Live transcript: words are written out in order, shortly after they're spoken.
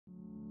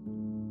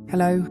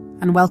Hello,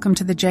 and welcome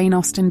to the Jane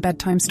Austen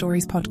Bedtime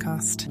Stories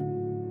podcast.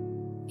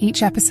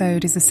 Each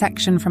episode is a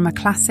section from a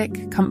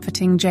classic,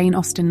 comforting Jane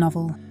Austen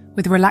novel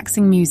with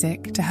relaxing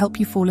music to help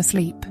you fall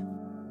asleep.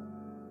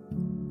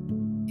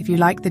 If you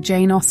like the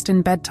Jane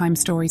Austen Bedtime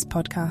Stories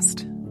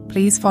podcast,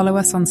 please follow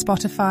us on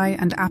Spotify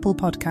and Apple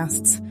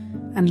Podcasts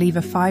and leave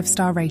a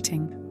 5-star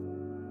rating.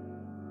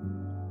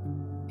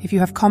 If you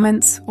have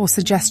comments or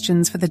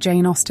suggestions for the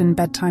Jane Austen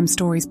Bedtime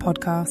Stories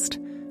podcast,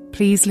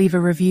 please leave a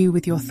review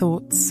with your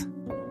thoughts.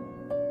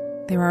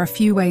 There are a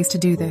few ways to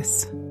do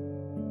this.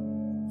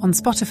 On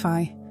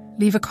Spotify,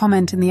 leave a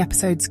comment in the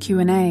episode's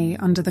Q&A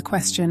under the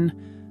question,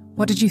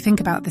 "What did you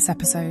think about this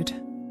episode?"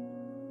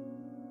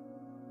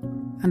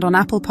 And on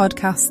Apple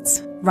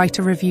Podcasts, write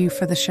a review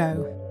for the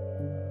show.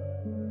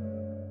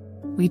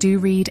 We do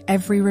read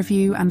every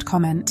review and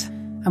comment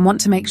and want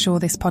to make sure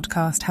this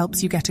podcast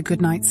helps you get a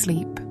good night's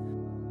sleep.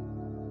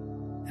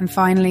 And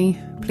finally,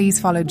 please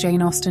follow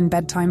Jane Austen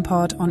Bedtime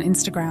Pod on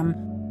Instagram.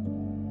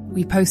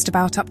 We post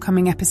about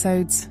upcoming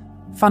episodes,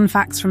 fun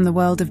facts from the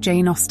world of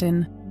Jane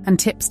Austen, and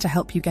tips to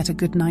help you get a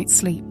good night's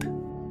sleep.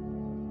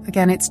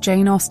 Again, it's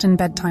Jane Austen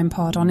Bedtime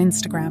Pod on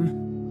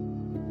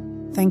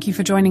Instagram. Thank you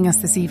for joining us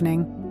this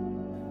evening.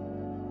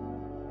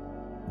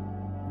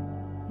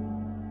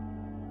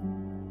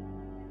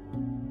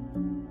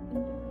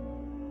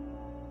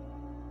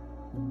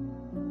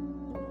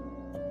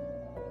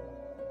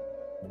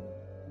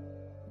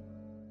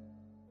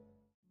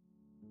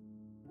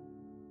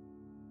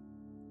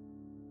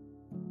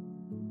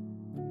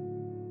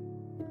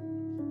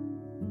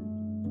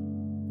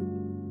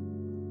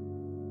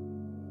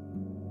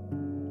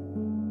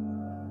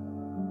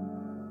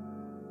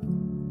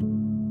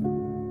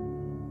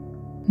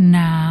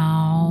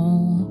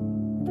 Now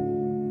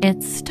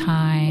it's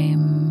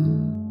time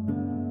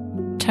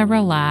to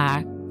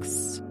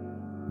relax.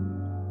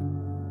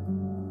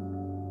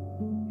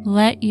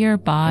 Let your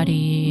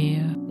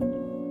body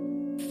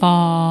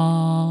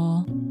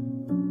fall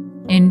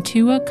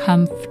into a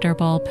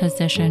comfortable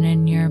position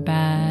in your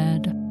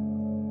bed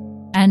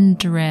and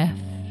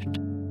drift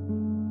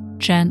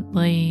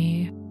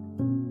gently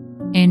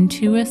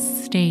into a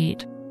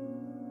state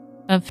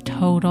of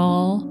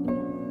total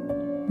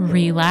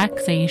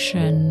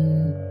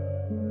relaxation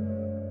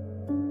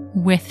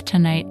with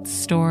tonight's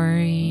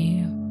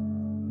story.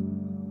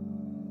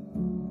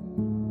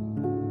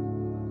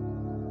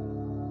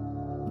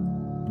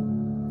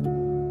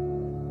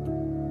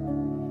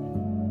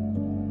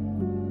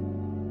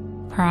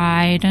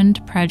 Pride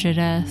and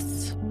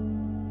Prejudice.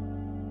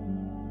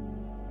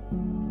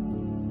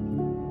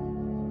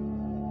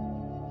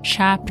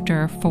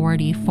 Chapter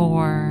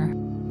 44.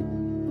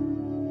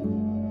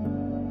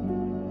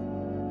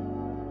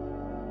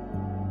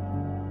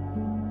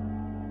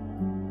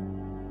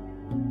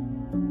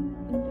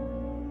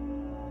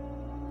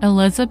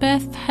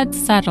 Elizabeth had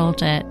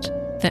settled it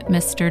that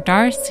Mr.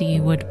 Darcy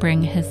would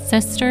bring his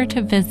sister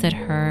to visit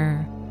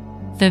her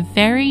the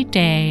very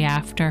day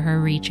after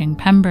her reaching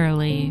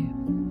Pemberley,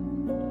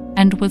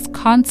 and was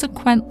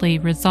consequently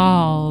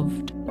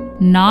resolved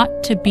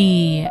not to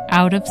be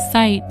out of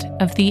sight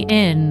of the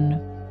inn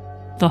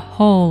the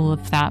whole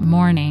of that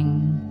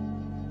morning.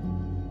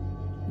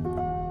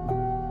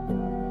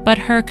 But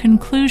her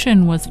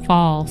conclusion was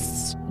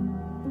false.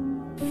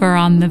 For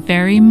on the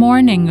very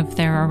morning of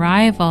their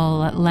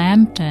arrival at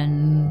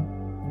Lambton,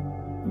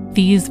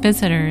 these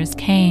visitors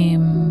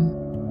came.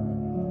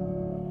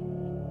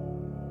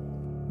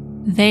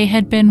 They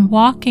had been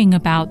walking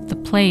about the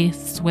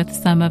place with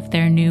some of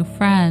their new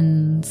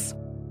friends,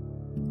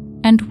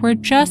 and were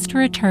just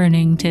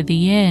returning to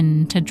the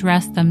inn to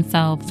dress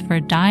themselves for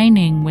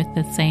dining with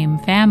the same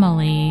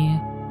family,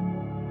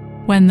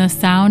 when the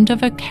sound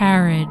of a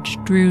carriage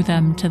drew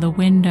them to the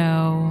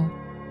window,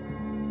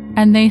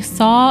 and they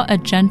saw a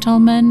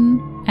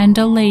gentleman and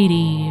a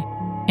lady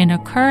in a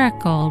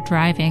curricle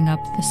driving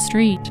up the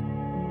street.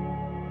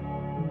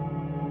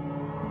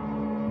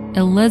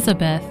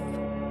 Elizabeth,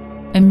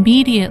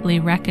 immediately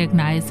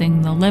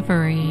recognizing the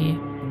livery,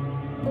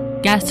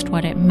 guessed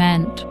what it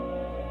meant,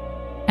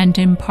 and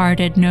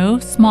imparted no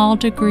small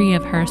degree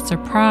of her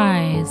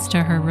surprise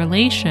to her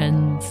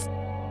relations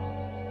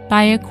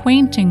by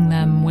acquainting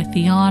them with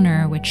the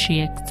honor which she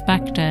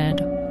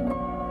expected.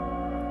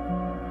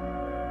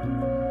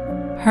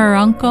 Her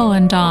uncle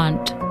and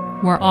aunt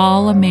were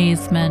all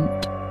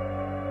amazement,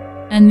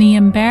 and the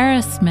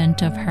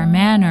embarrassment of her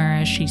manner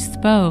as she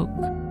spoke,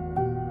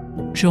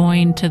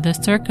 joined to the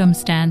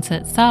circumstance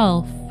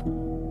itself,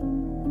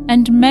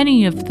 and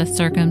many of the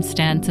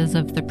circumstances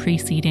of the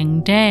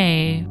preceding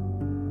day,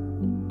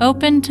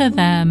 opened to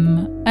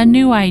them a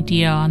new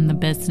idea on the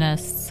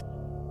business.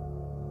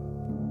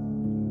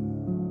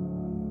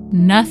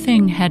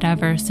 Nothing had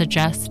ever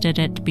suggested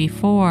it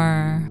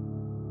before,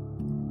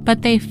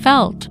 but they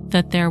felt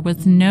that there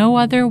was no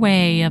other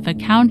way of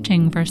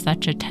accounting for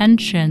such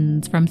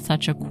attentions from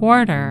such a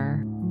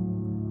quarter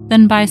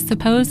than by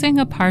supposing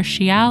a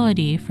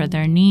partiality for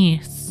their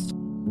niece.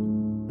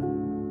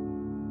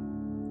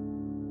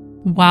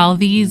 While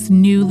these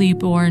newly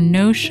born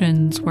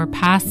notions were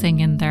passing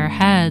in their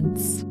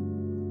heads,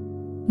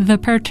 The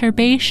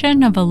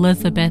perturbation of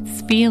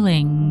Elizabeth's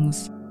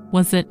feelings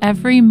was at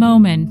every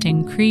moment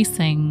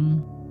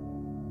increasing.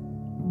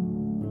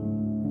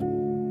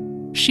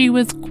 She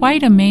was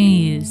quite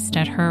amazed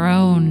at her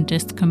own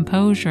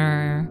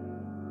discomposure,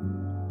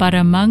 but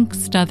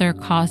amongst other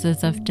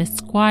causes of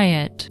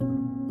disquiet,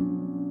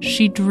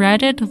 she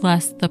dreaded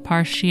lest the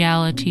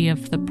partiality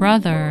of the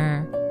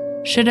brother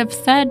should have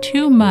said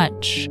too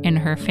much in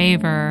her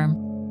favor,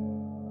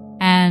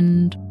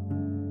 and,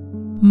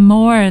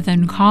 more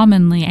than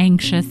commonly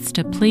anxious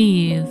to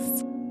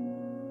please,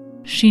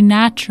 she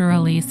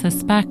naturally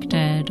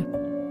suspected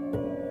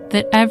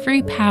that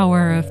every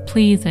power of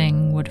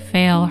pleasing would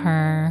fail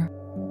her.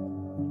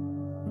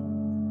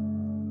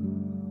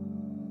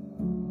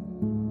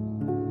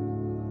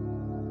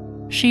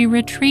 She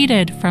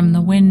retreated from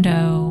the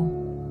window,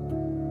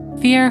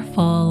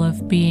 fearful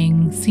of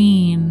being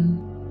seen,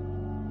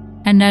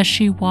 and as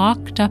she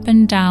walked up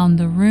and down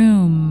the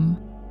room,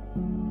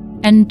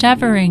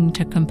 endeavoring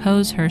to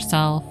compose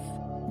herself,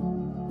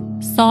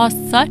 saw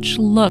such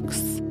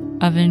looks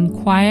of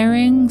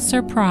inquiring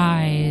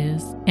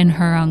surprise in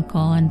her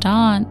uncle and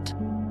aunt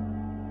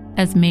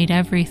as made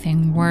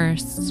everything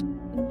worse.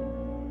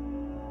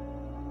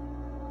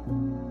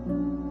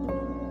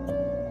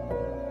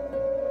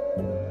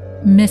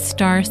 Miss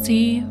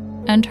Darcy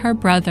and her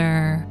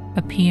brother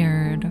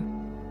appeared,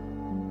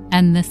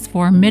 and this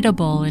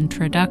formidable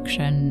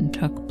introduction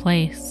took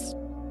place.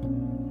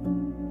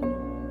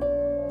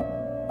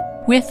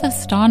 With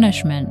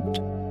astonishment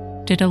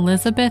did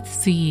Elizabeth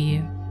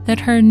see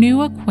that her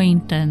new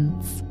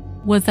acquaintance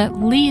was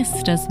at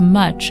least as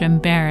much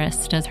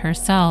embarrassed as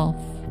herself.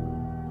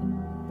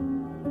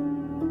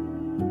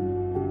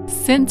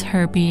 Since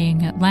her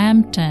being at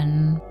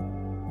Lambton,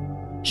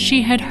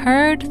 she had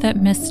heard that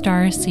Miss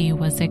Darcy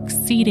was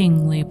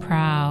exceedingly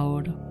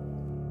proud,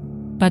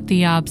 but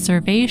the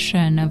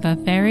observation of a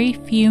very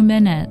few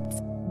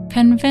minutes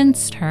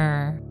convinced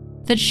her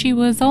that she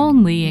was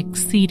only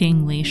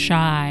exceedingly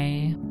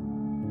shy.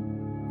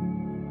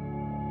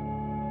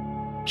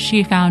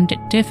 She found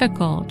it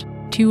difficult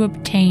to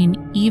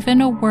obtain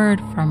even a word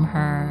from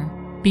her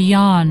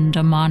beyond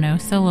a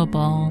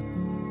monosyllable.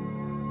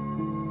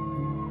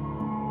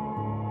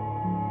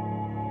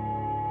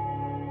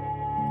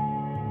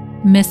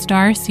 Miss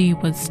Darcy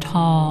was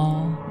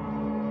tall,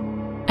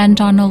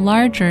 and on a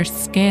larger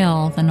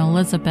scale than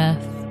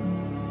Elizabeth,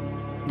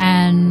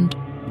 and,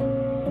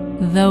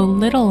 though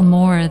little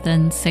more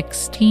than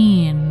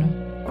 16,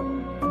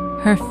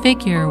 her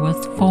figure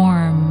was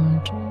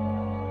formed,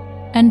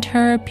 and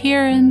her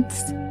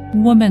appearance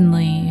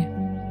womanly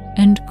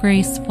and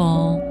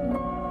graceful.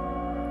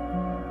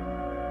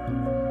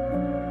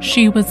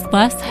 She was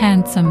less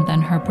handsome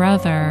than her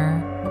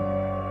brother,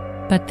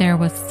 but there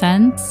was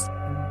sense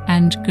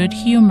and good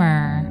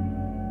humor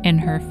in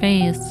her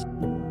face,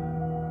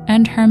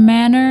 and her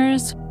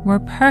manners were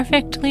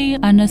perfectly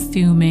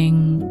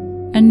unassuming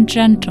and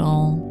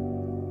gentle.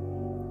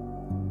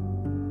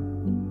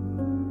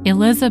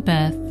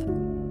 Elizabeth,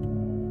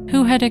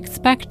 who had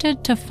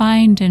expected to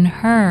find in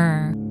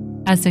her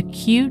as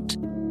acute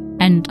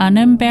and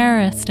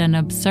unembarrassed an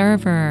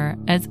observer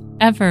as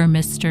ever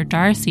Mr.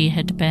 Darcy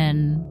had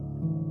been,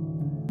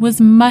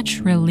 was much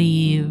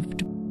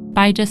relieved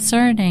by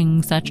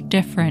discerning such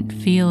different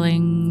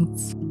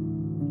feelings.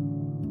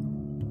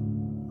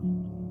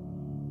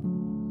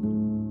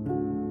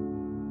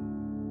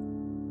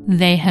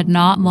 They had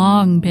not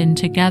long been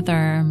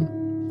together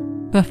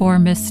before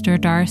Mr.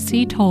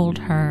 Darcy told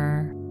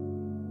her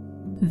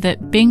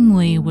that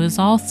Bingley was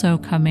also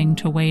coming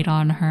to wait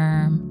on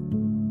her,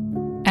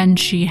 and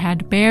she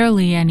had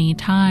barely any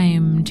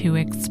time to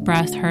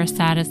express her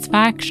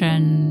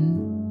satisfaction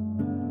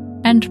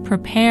and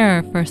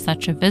prepare for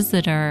such a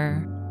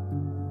visitor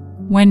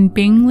when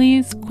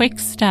Bingley's quick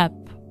step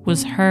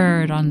was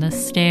heard on the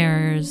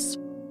stairs,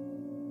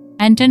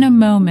 and in a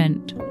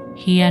moment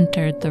he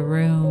entered the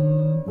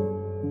room.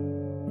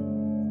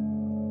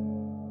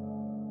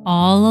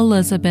 All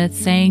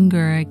Elizabeth's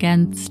anger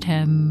against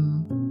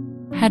him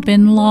had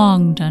been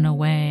long done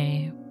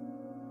away,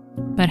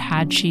 but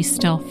had she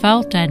still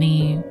felt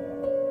any,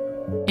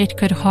 it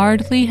could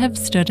hardly have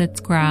stood its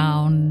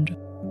ground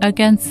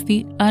against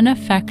the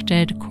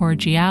unaffected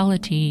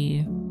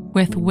cordiality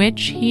with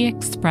which he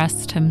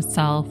expressed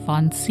himself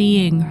on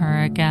seeing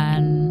her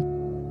again.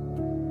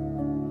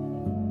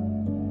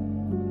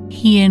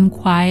 He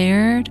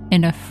inquired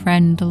in a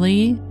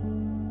friendly,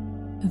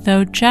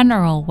 though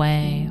general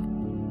way,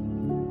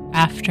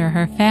 after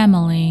her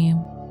family,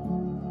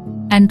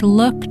 and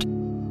looked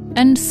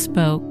and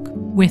spoke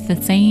with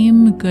the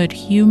same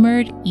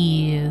good-humored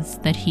ease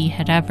that he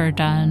had ever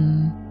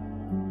done.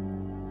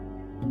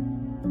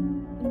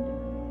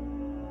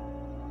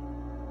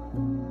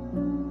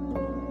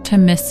 To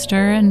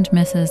Mr. and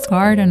Mrs.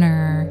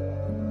 Gardiner,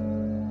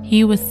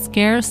 he was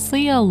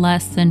scarcely a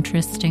less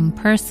interesting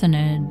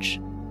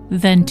personage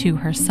than to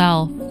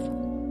herself.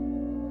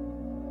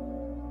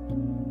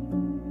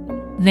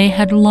 They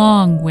had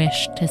long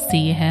wished to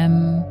see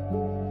him.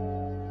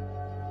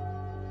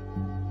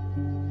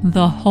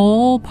 the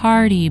whole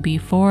party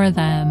before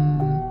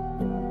them,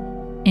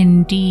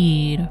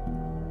 indeed,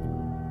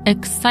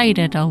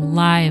 excited a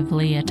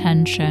lively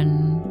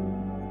attention.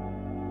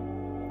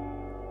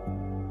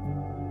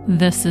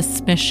 The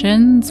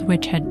suspicions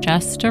which had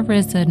just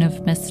arisen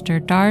of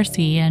Mr.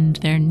 Darcy and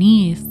their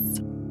niece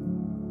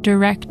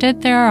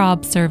directed their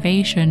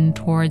observation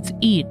towards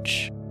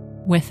each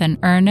with an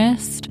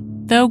earnest,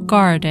 though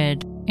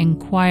guarded,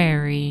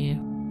 inquiry,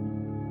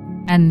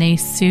 and they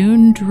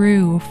soon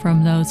drew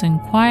from those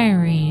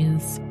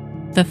inquiries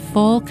the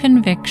full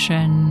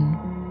conviction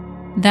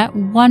that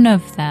one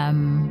of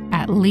them,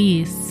 at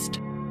least,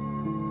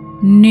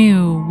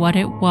 knew what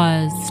it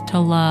was to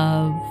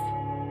love.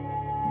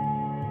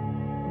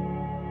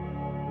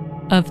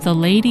 Of the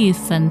lady's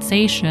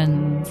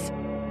sensations,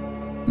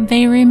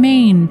 they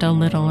remained a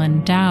little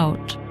in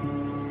doubt,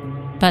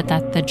 but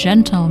that the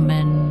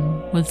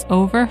gentleman was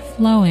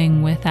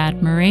overflowing with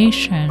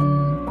admiration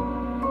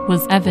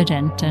was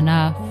evident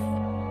enough.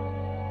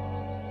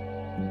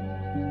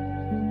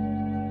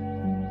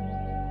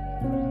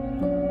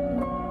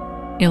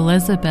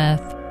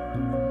 Elizabeth,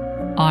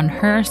 on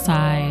her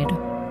side,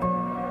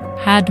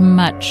 had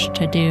much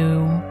to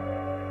do.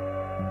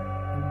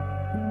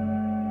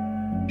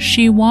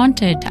 She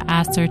wanted to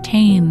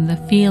ascertain the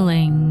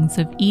feelings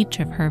of each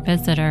of her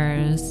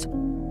visitors.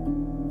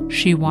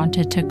 She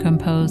wanted to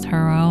compose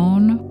her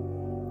own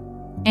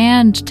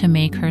and to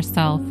make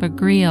herself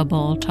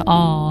agreeable to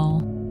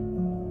all.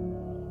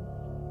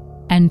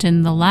 And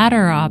in the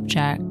latter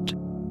object,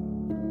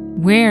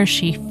 where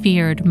she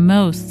feared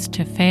most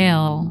to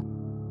fail,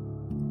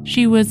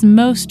 she was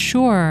most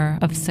sure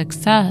of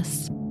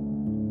success,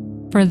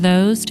 for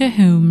those to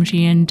whom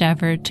she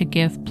endeavored to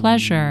give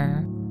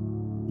pleasure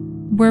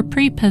were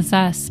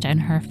prepossessed in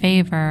her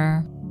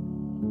favor.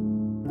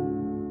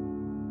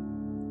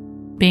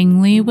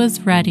 Bingley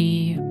was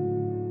ready,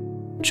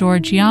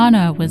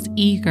 Georgiana was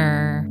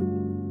eager,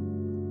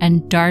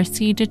 and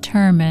Darcy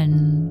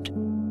determined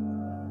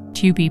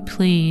to be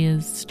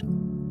pleased.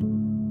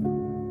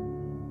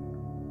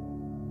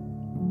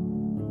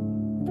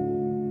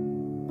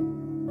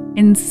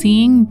 In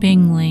seeing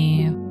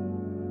Bingley,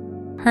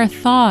 her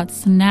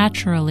thoughts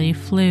naturally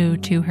flew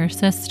to her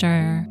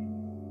sister,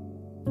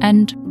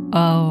 and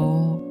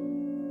oh,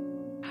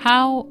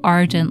 how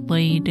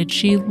ardently did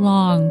she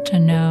long to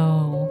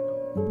know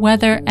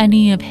whether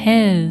any of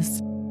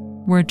his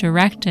were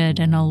directed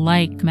in a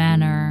like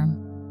manner.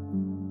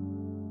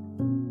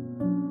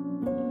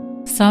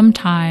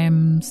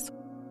 Sometimes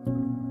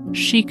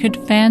she could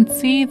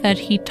fancy that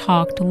he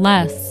talked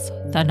less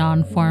than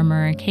on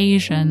former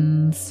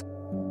occasions,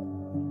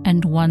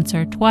 and once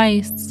or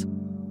twice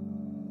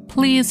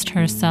pleased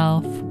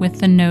herself with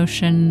the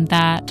notion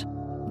that,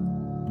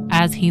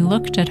 as he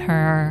looked at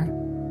her,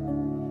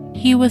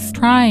 he was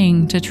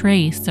trying to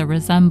trace a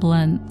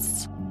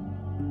resemblance.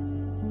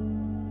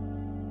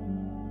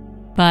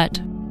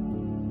 But,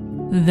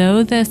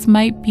 though this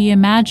might be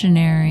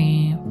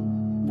imaginary,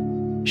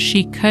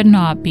 she could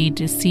not be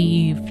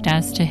deceived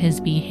as to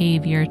his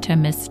behavior to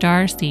Miss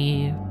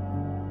Darcy,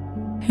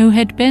 who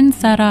had been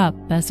set up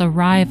as a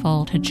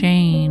rival to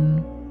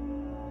Jane.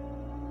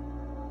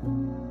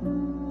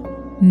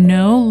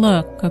 No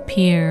look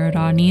appeared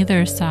on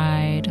either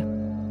side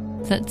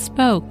that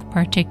spoke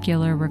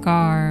particular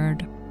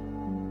regard.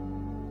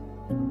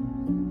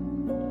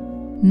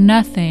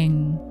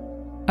 Nothing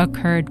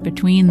occurred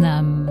between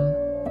them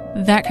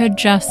that could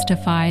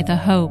justify the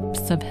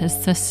hopes of his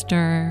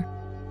sister.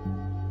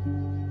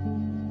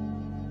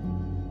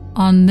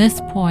 On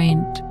this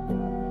point,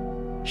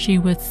 she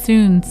was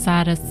soon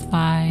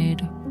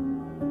satisfied,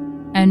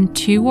 and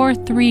 2 or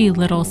 3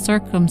 little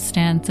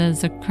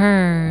circumstances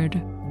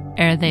occurred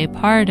ere they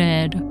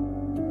parted,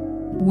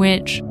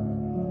 which,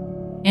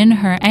 in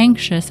her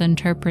anxious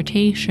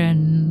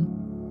interpretation,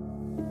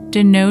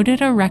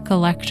 denoted a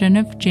recollection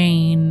of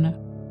Jane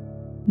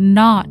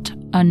not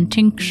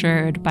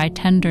untinctured by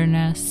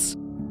tenderness,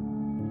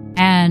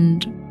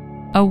 and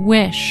a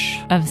wish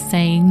of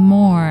saying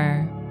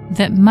more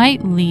that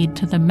might lead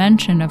to the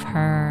mention of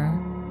her,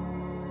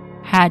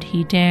 had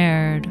he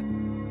dared.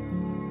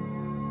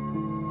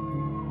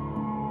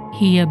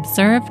 He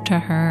observed to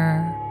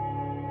her,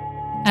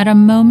 at a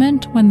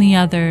moment when the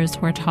others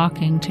were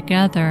talking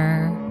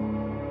together,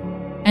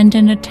 and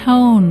in a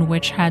tone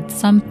which had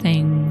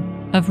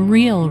something of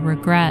real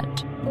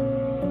regret,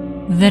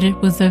 that it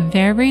was a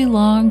very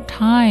long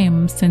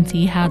time since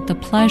he had the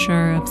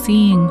pleasure of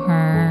seeing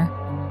her,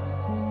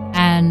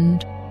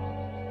 and,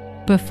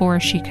 before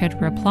she could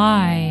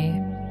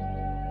reply,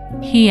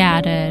 he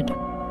added,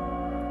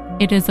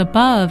 "It is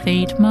above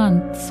 8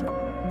 months.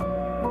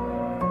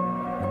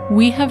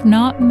 We have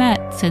not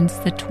met since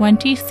the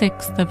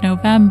 26th of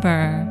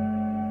November,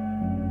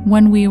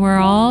 when we were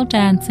all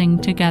dancing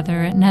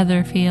together at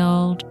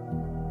Netherfield."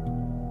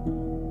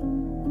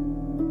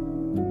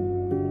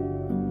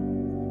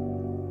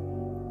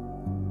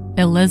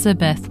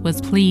 Elizabeth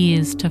was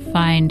pleased to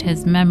find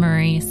his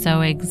memory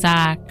so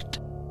exact,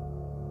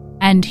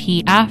 and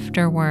he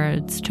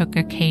afterwards took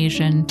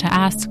occasion to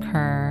ask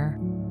her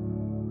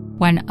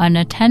when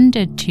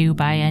unattended to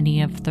by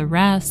any of the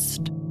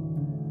rest,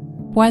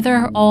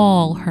 whether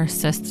all her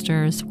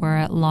sisters were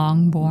at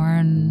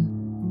Longbourn.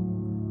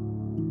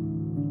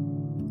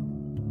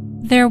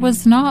 There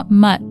was not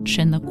much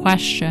in the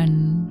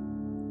question,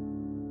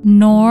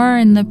 nor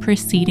in the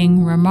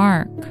preceding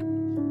remark,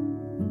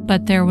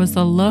 but there was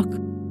a look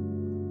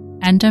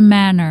and a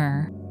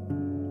manner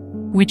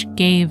which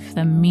gave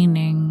them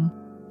meaning.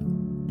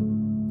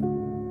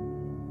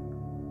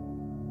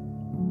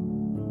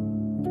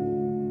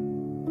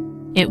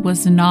 It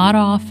was not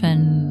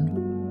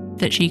often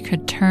that she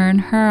could turn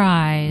her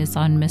eyes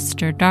on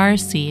Mr.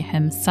 Darcy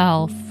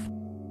himself,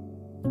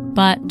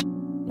 but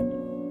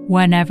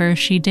whenever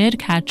she did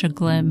catch a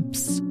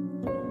glimpse,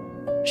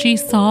 she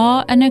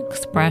saw an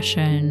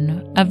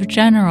expression of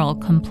general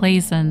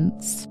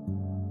complaisance,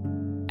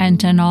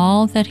 and in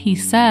all that he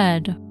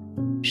said,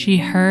 she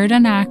heard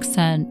an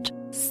accent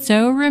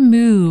so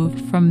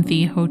removed from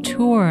the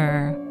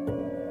hauteur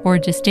or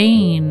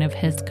disdain of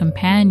his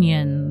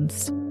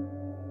companions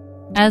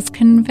as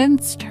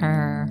convinced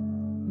her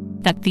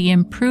that the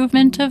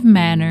improvement of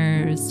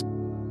manners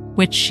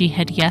which she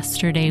had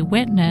yesterday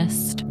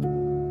witnessed,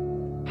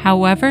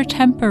 however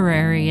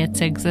temporary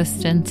its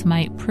existence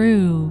might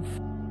prove,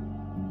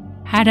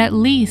 had at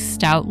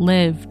least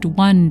outlived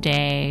one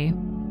day.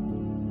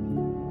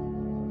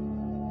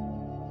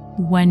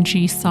 When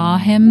she saw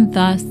him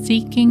thus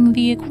seeking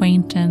the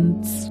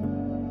acquaintance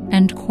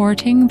and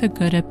courting the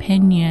good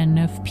opinion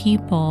of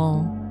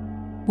people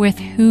with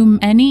whom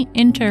any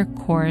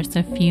intercourse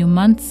a few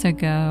months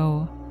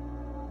ago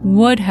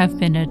would have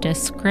been a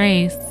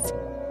disgrace,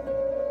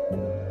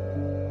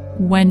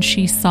 when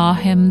she saw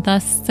him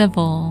thus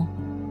civil,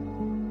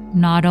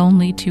 not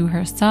only to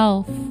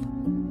herself,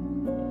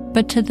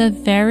 but to the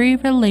very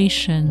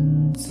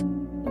relations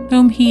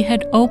whom he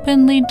had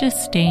openly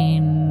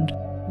disdained,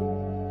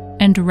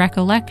 and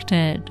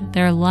recollected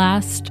their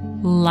last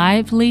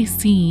lively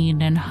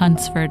scene in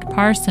Hunsford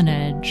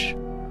Parsonage,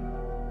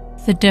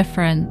 the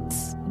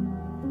difference,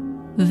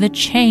 the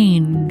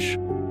change,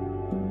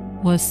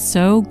 was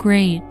so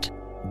great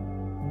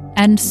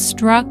and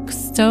struck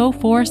so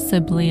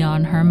forcibly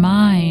on her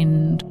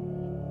mind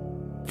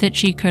that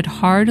she could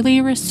hardly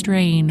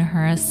restrain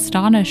her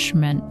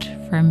astonishment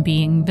from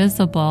being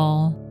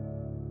visible.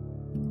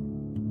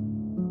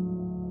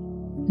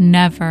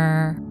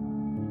 Never,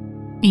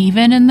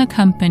 even in the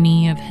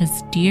company of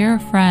his dear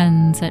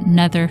friends at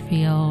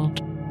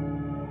Netherfield,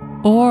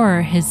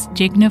 or his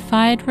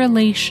dignified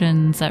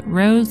relations at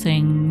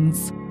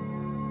Rosings,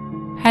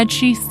 had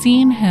she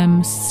seen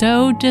him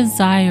so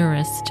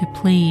desirous to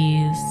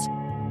please,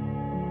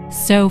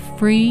 so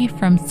free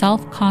from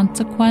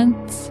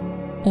self-consequence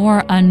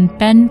or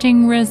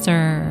unbending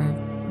reserve,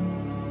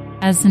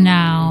 as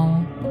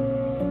now,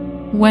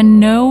 when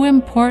no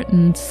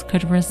importance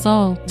could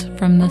result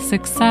from the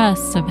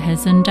success of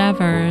his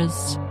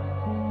endeavors,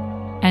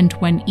 and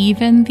when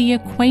even the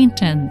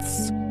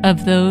acquaintance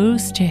of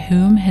those to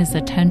whom his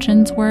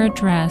attentions were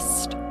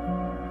addressed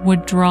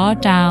would draw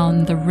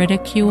down the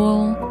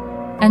ridicule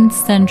and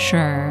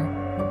censure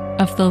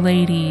of the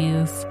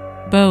ladies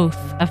both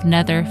of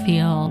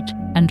Netherfield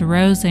and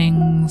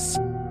Rosings.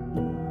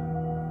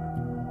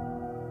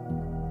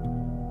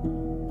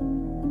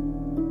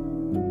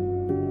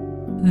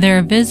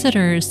 Their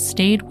visitors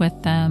stayed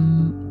with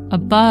them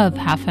above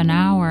half an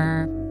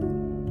hour,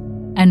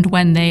 and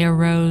when they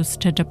arose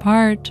to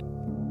depart,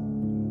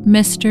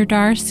 Mr.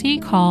 Darcy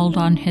called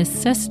on his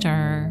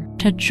sister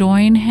to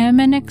join him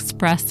in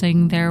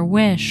expressing their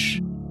wish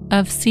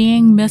of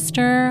seeing Mr.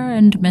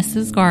 and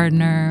Mrs.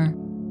 Gardiner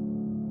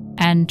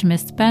and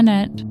Miss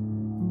Bennet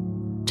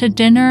to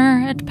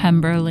dinner at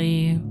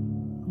Pemberley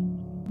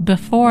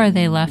before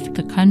they left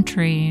the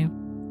country.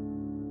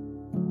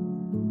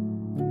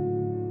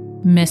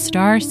 Miss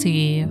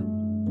Darcy,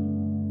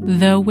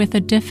 though with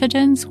a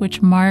diffidence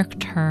which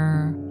marked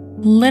her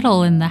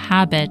little in the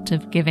habit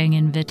of giving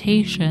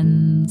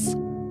invitations,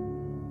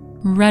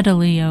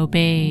 readily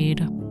obeyed.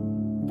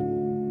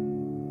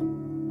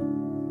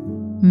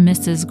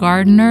 Mrs.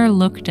 Gardiner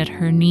looked at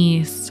her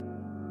niece,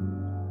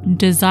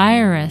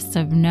 desirous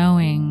of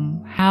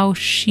knowing how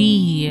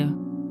she,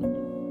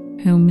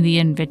 whom the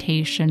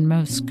invitation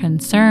most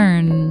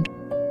concerned,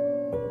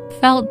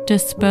 felt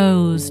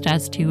disposed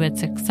as to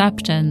its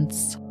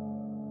acceptance,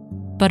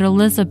 but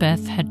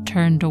Elizabeth had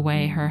turned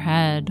away her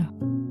head.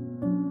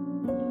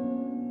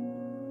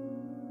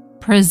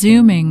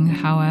 Presuming,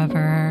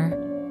 however,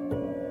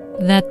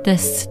 that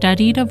this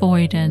studied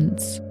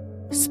avoidance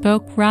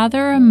spoke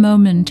rather a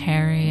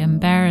momentary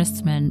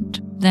embarrassment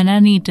than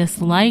any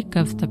dislike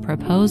of the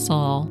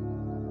proposal,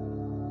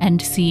 and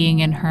seeing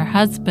in her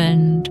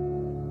husband,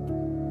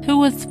 who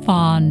was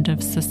fond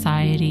of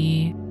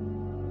society,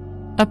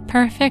 a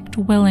perfect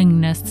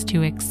willingness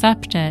to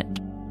accept it,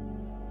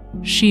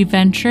 she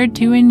ventured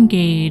to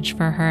engage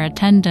for her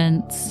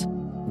attendance,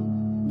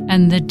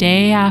 and the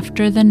day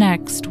after the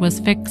next was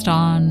fixed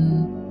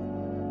on.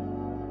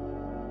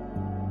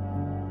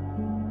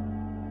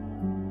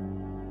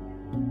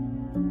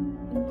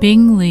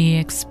 Bingley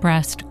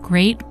expressed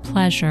great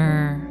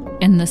pleasure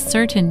in the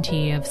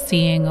certainty of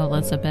seeing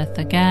Elizabeth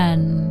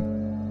again,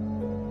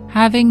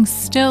 having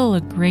still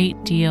a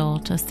great deal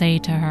to say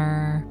to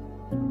her,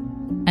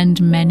 and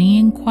many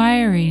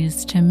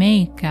inquiries to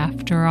make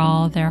after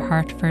all their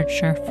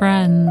Hertfordshire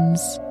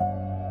friends.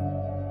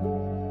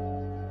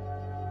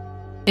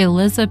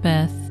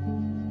 Elizabeth,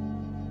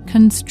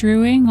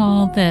 construing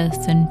all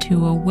this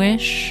into a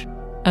wish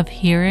of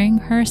hearing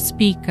her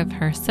speak of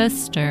her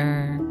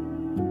sister,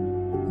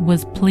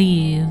 was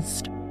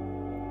pleased,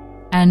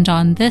 and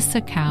on this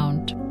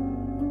account,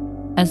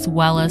 as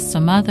well as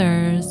some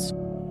others,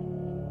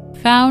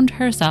 found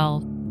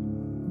herself,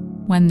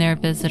 when their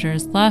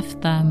visitors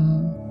left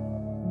them,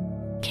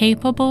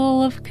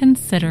 capable of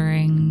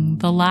considering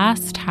the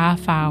last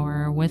half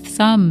hour with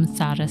some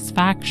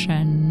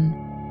satisfaction,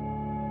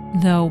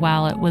 though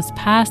while it was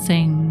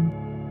passing,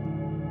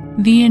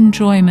 the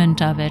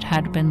enjoyment of it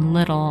had been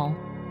little.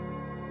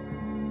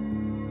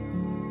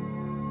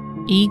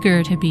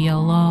 Eager to be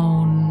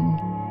alone,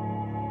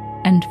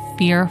 and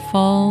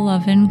fearful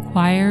of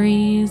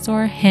inquiries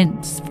or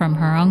hints from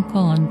her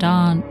uncle and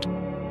aunt,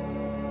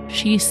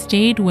 she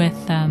stayed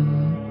with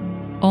them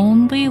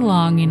only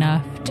long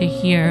enough to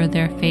hear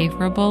their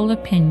favorable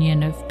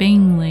opinion of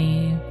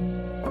Bingley,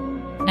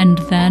 and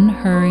then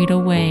hurried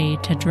away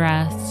to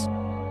dress.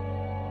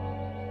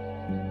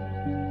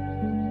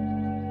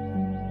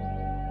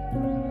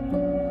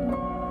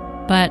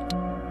 But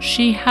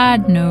she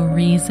had no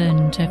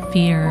reason to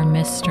fear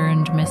Mr.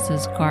 and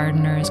Mrs.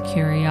 Gardiner's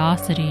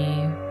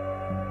curiosity.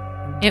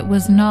 It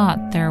was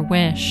not their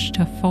wish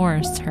to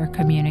force her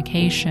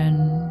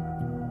communication.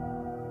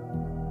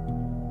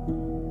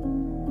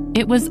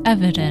 It was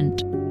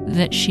evident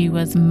that she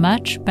was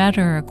much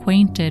better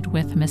acquainted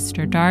with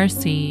Mr.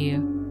 Darcy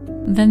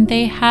than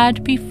they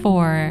had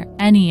before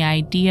any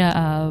idea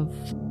of.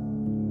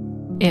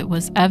 It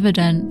was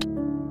evident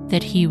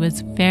that he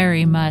was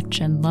very much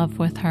in love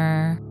with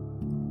her.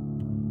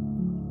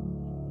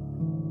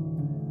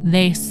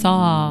 They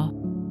saw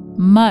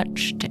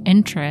much to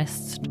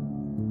interest,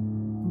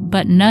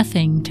 but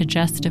nothing to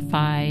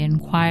justify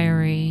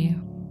inquiry.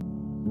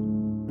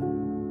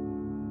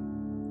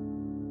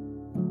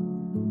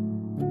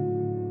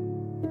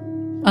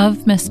 Of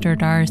Mr.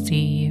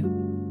 Darcy,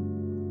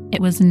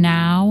 it was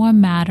now a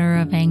matter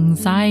of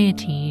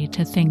anxiety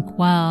to think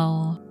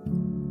well,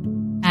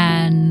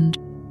 and,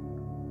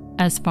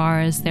 as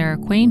far as their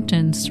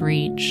acquaintance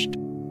reached,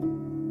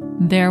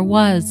 there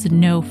was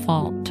no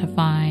fault to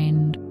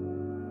find.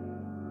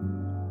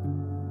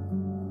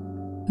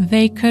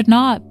 They could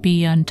not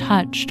be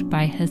untouched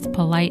by his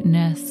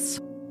politeness,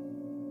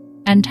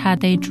 and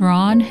had they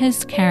drawn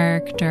his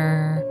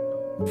character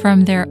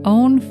from their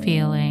own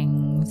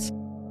feelings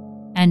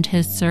and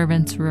his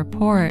servant's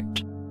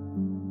report,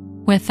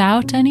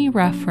 without any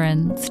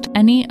reference to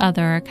any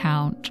other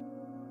account,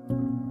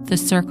 the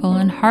circle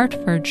in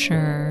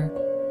Hertfordshire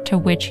to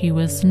which he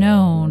was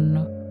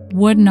known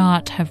would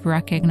not have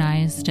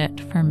recognized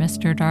it for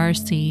Mr.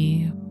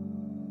 Darcy.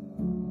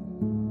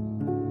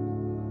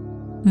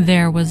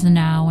 There was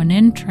now an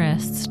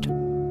interest,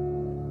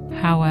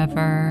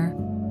 however,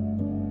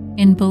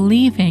 in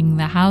believing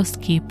the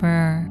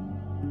housekeeper,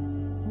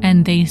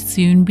 and they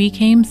soon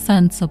became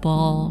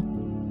sensible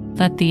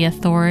that the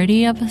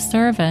authority of a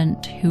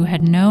servant who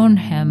had known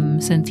him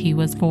since he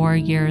was 4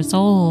 years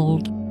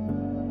old,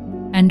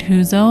 and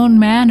whose own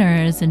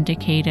manners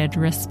indicated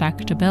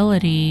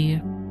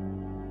respectability,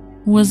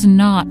 was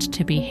not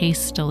to be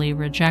hastily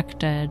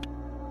rejected.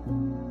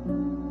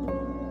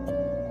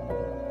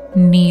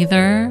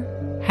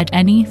 Neither had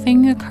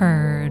anything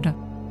occurred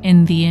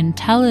in the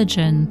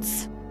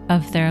intelligence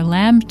of their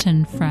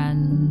Lambton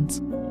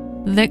friends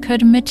that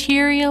could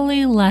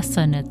materially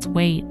lessen its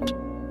weight.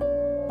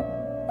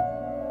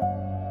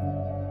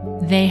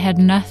 They had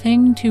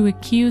nothing to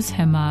accuse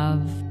him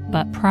of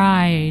but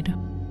pride.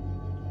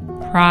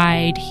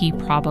 Pride he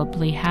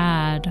probably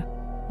had,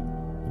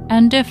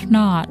 and if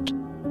not,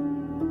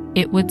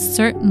 it would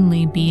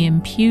certainly be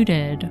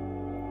imputed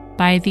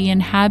by the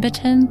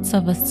inhabitants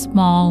of a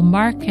small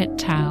market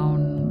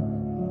town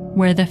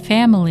where the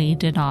family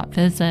did not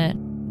visit.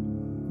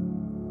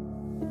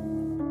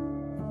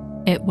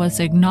 It was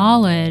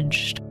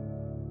acknowledged,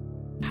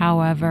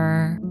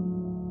 however,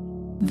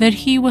 that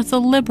he was a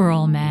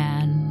liberal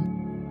man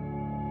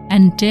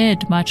and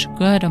did much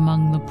good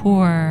among the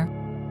poor.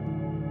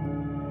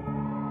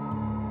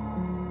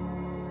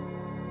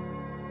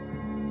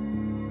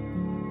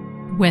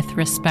 With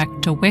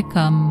respect to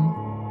Wickham,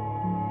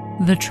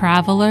 the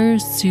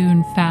travelers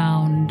soon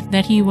found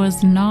that he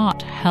was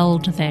not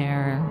held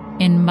there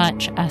in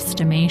much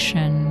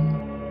estimation.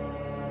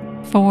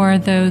 For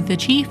though the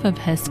chief of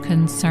his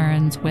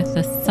concerns with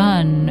the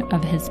son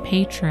of his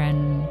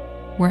patron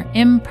were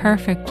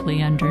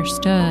imperfectly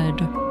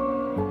understood,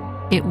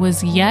 it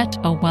was yet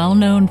a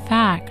well-known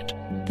fact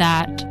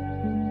that,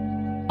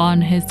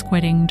 on his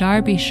quitting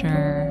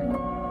Derbyshire,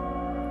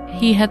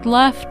 he had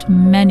left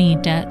many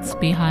debts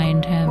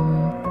behind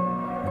him,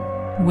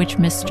 which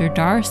Mr.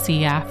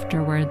 Darcy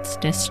afterwards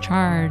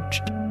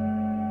discharged.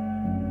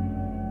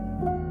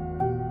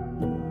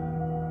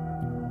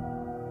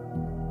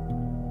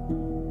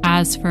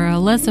 As for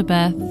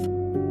Elizabeth,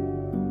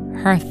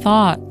 her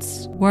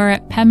thoughts were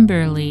at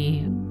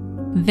Pemberley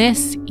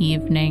this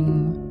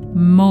evening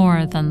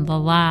more than the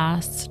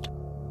last,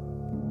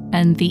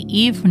 and the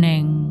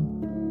evening,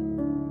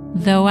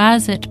 though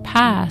as it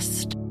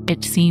passed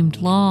it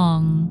seemed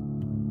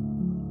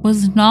long,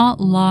 was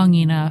not long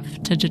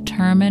enough to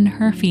determine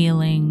her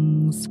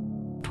feelings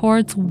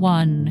towards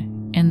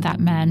one in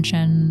that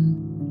mansion,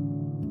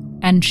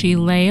 and she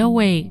lay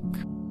awake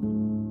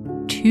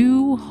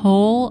 2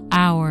 whole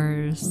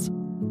hours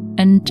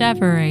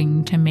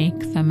endeavoring to make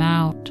them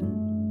out.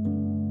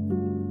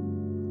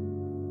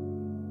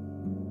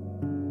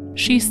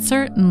 She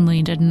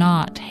certainly did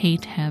not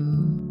hate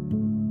him.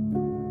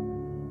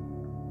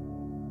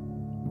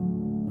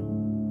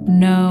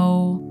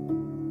 No,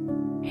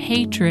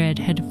 hatred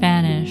had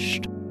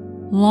vanished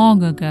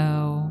long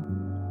ago,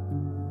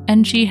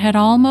 and she had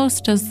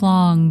almost as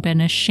long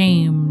been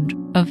ashamed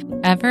of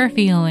ever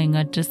feeling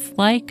a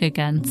dislike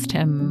against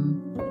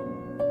him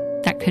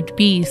that could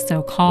be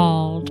so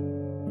called.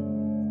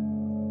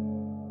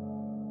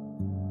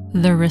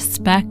 The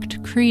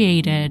respect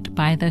created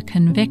by the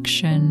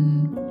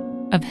conviction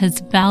of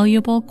his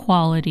valuable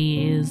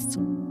qualities,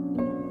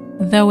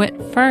 though at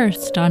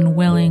first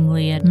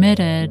unwillingly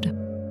admitted,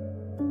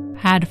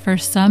 had for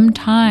some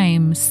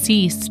time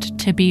ceased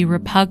to be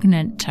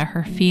repugnant to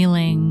her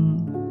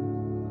feeling,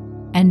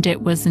 and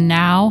it was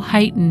now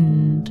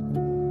heightened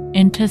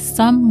into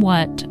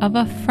somewhat of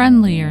a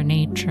friendlier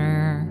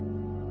nature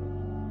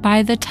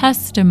by the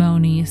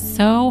testimony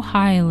so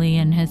highly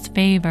in his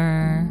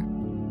favor,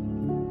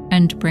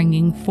 and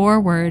bringing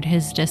forward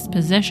his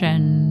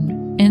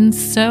disposition in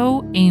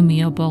so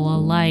amiable a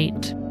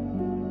light,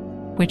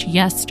 which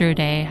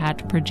yesterday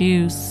had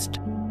produced.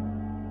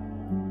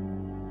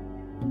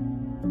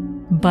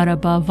 But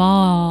above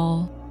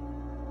all,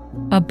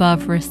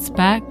 above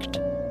respect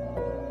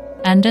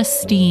and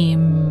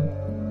esteem,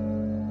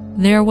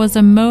 there was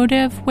a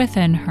motive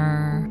within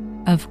her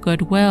of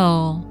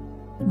goodwill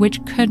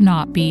which could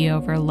not be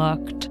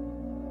overlooked.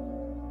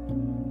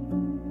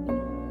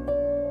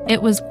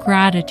 It was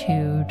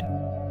gratitude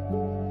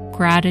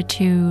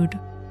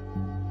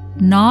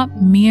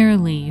not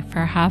merely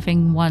for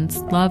having once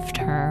loved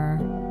her,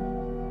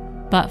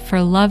 but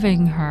for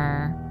loving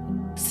her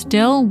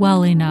still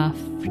well enough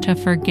to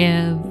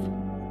forgive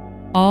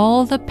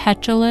all the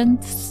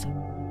petulance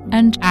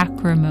and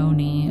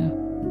acrimony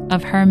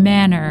of her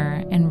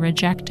manner in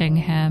rejecting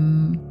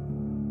him,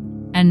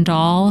 and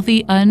all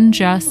the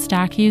unjust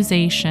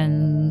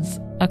accusations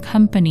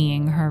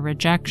accompanying her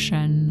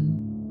rejection.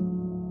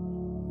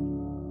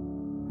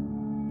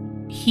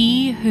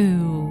 He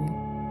who,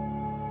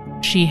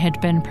 she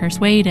had been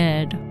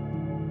persuaded,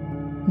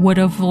 would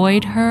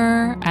avoid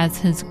her as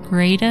his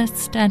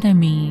greatest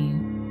enemy,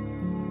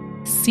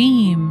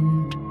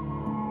 seemed,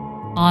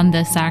 on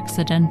this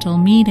accidental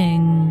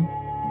meeting,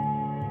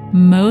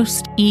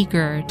 most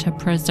eager to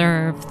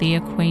preserve the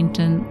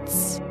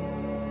acquaintance,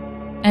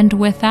 and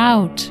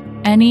without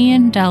any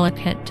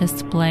indelicate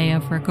display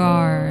of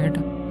regard,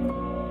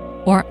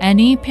 or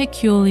any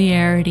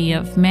peculiarity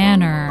of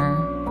manner,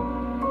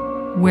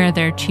 where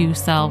their 2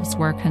 selves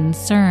were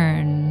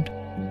concerned,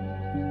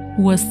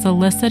 was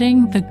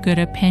soliciting the good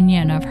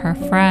opinion of her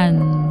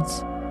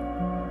friends,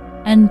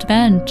 and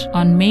bent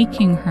on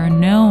making her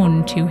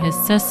known to his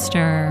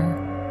sister.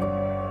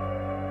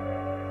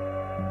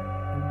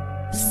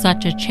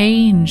 Such a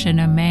change in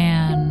a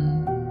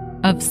man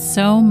of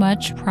so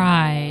much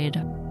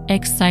pride,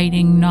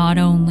 exciting not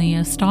only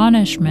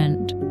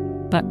astonishment,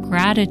 but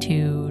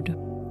gratitude,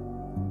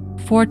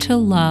 for to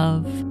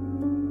love,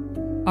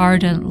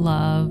 ardent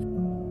love,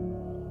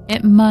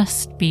 it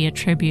must be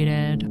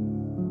attributed,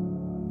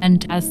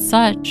 and as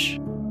such,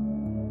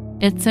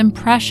 its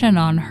impression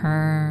on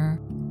her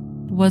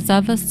was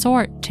of a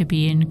sort to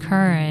be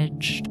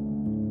encouraged,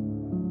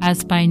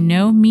 as by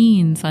no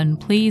means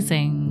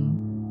unpleasing,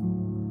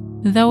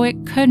 though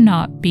it could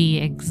not be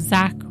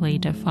exactly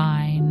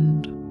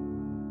defined.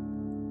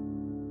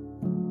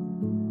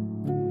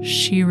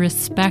 She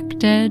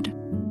respected,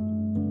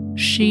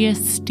 she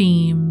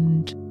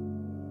esteemed,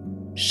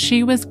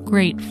 she was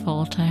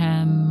grateful to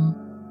him.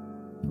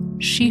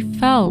 She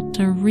felt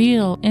a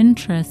real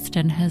interest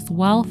in his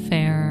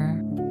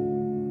welfare,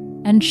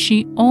 and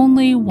she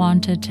only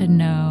wanted to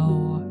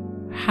know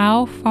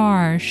how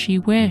far she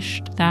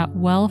wished that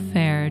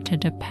welfare to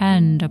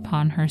depend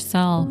upon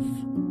herself,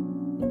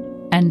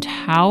 and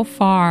how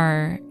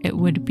far it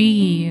would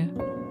be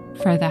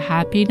for the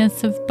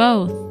happiness of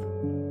both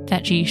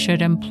that she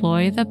should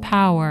employ the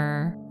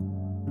power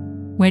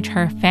which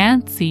her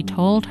fancy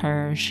told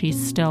her she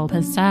still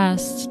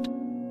possessed,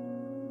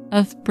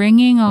 of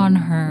bringing on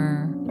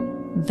her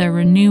the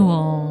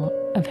renewal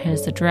of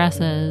his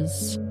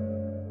addresses.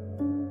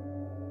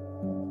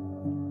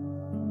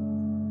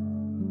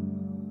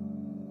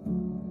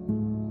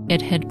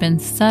 It had been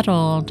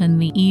settled in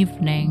the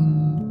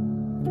evening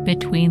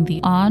between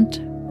the aunt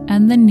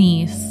and the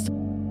niece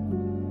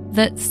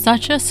that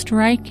such a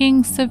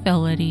striking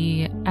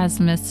civility as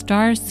Miss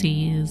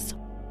Darcy's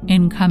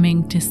in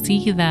coming to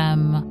see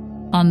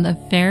them on the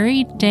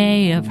very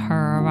day of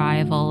her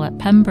arrival at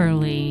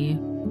Pemberley,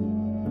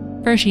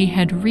 for she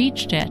had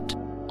reached it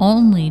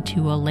only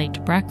to a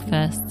late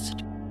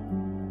breakfast,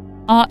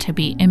 ought to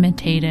be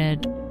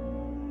imitated,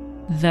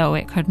 though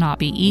it could not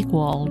be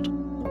equaled,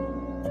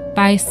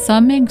 by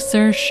some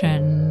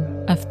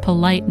exertion of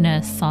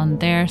politeness on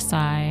their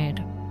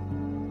side,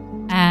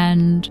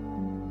 and,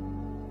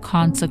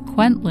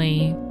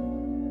 consequently,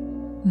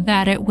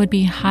 that it would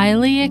be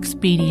highly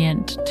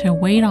expedient to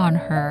wait on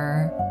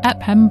her at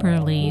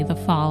Pemberley the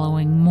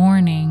following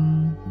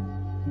morning.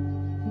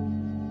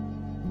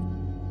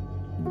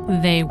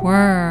 They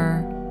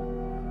were,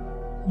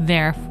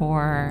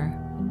 therefore,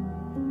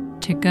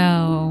 to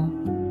go.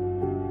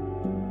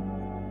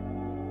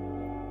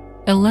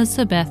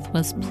 Elizabeth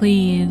was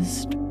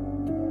pleased,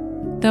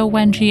 though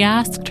when she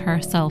asked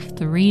herself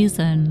the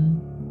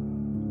reason,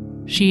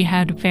 she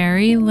had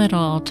very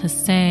little to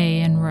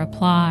say in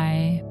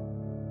reply.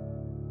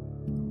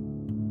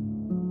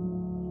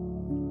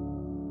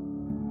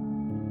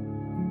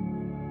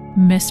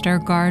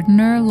 Mr.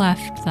 Gardiner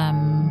left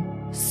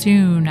them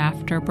soon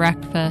after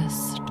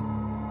breakfast.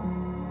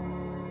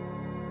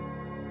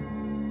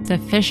 The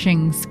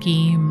fishing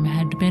scheme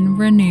had been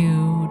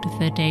renewed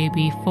the day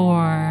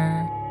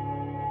before,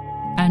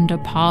 and a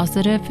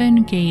positive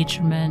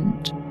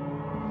engagement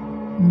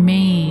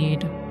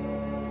made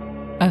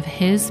of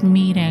his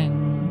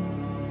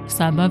meeting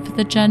some of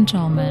the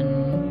gentlemen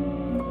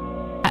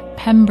at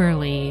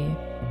Pemberley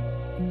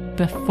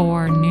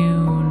before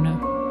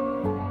noon.